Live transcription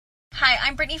Hi,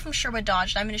 I'm Brittany from Sherwood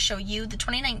Dodge, and I'm going to show you the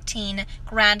 2019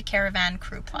 Grand Caravan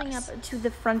Crew Plus. Coming up to the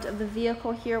front of the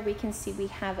vehicle here, we can see we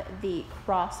have the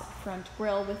cross front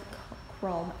grille with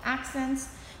chrome accents.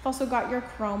 We've also got your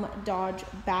chrome Dodge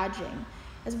badging,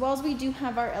 as well as we do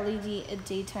have our LED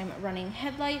daytime running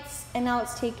headlights. And now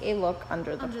let's take a look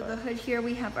under the hood. Under the hood here,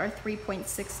 we have our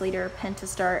 3.6 liter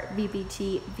Pentastar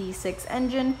VBT V6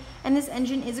 engine, and this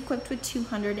engine is equipped with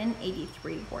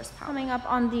 283 horsepower. Coming up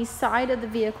on the side of the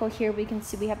vehicle here, we can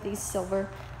see we have these silver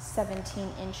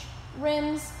 17-inch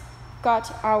rims.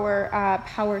 Got our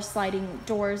power sliding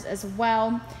doors as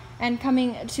well. And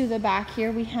coming to the back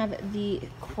here, we have the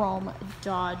chrome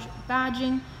Dodge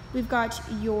badging. We've got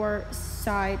your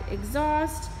side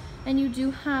exhaust, and you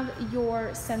do have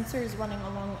your sensors running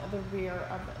along the rear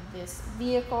of this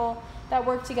vehicle that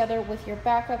work together with your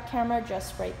backup camera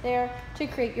just right there to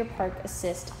create your park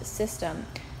assist system.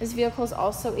 This vehicle is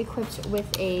also equipped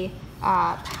with a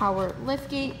power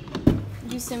liftgate.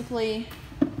 You simply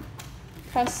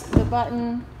press the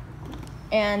button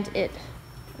and it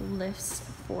lifts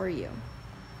for you.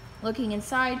 Looking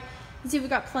inside, you can see we've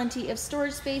got plenty of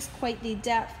storage space, quite the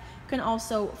depth. You can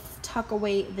also tuck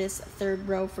away this third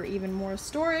row for even more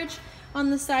storage. On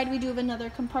the side, we do have another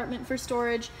compartment for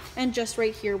storage, and just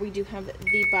right here, we do have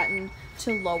the button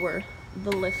to lower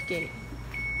the lift gate.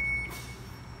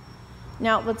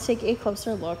 Now, let's take a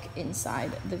closer look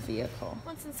inside the vehicle.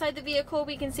 Once inside the vehicle,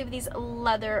 we can see with these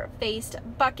leather-faced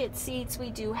bucket seats, we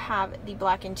do have the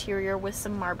black interior with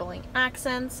some marbling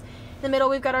accents. In the middle,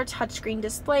 we've got our touchscreen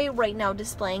display, right now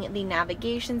displaying the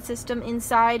navigation system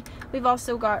inside. We've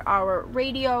also got our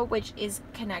radio, which is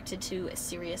connected to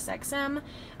Sirius XM.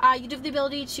 You do have the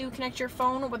ability to connect your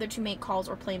phone, whether to make calls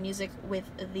or play music with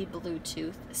the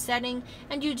Bluetooth setting.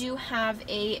 And you do have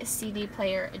a CD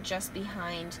player just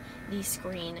behind the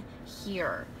screen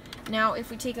here. Now, if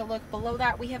we take a look below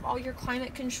that, we have all your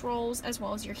climate controls as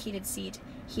well as your heated seat,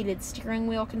 heated steering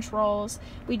wheel controls.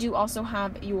 We do also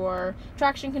have your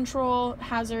traction control,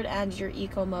 hazard, and your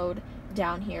eco mode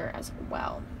down here as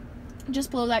well.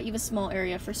 Just below that, you have a small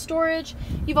area for storage.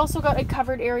 You've also got a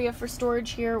covered area for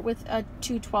storage here with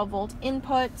two 12-volt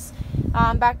inputs.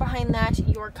 Back behind that,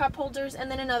 your cup holders, and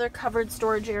then another covered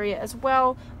storage area as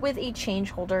well with a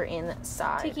change holder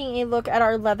inside. Taking a look at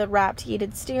our leather-wrapped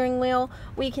heated steering wheel,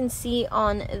 we can see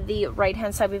on the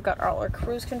right-hand side we've got all our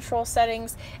cruise control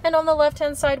settings, and on the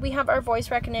left-hand side we have our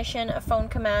voice recognition, a phone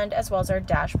command, as well as our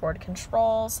dashboard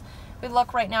controls. We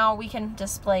look right now, we can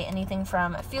display anything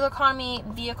from fuel economy,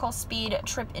 vehicle speed,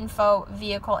 trip info,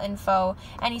 vehicle info,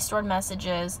 any stored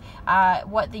messages,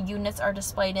 what the units are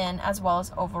displayed in, as well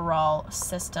as overall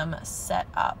system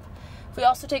setup. If we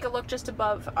also take a look just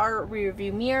above our rear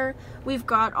view mirror, we've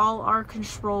got all our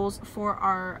controls for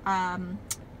our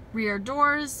rear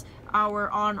doors,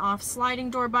 our on-off sliding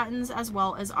door buttons, as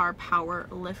well as our power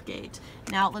liftgate.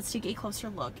 Now let's take a closer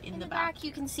look in the back.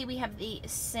 You can see we have the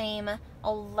same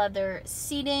leather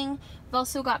seating. We've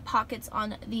also got pockets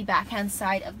on the backhand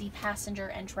side of the passenger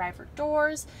and driver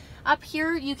doors. Up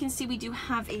here you can see we do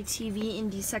have a TV in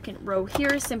the second row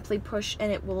here. Simply push and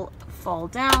it will fall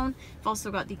down. We've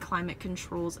also got the climate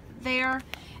controls there.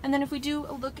 And then if we do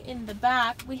a look in the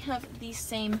back, we have the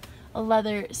same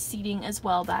leather seating as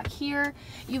well back here.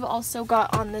 You've also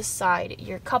got on this side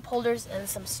your cup holders and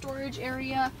some storage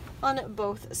area on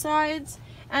both sides.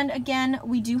 And again,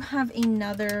 we do have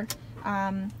another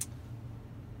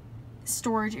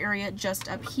storage area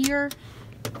just up here.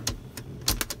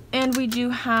 And we do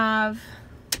have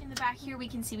in the back here, we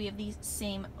can see we have the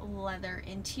same leather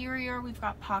interior. We've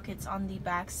got pockets on the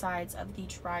back sides of the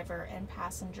driver and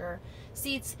passenger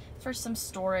seats for some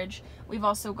storage. We've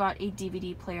also got a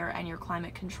DVD player and your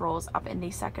climate controls up in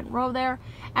the second row there.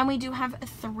 And we do have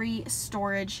 3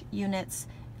 storage units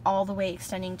all the way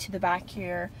extending to the back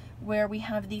here, where we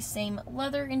have the same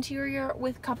leather interior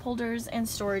with cup holders and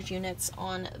storage units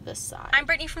on the side. I'm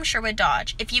Brittany from Sherwood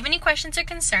Dodge. If you have any questions or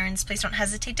concerns, please don't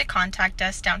hesitate to contact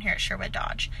us down here at Sherwood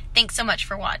Dodge. Thanks so much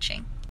for watching.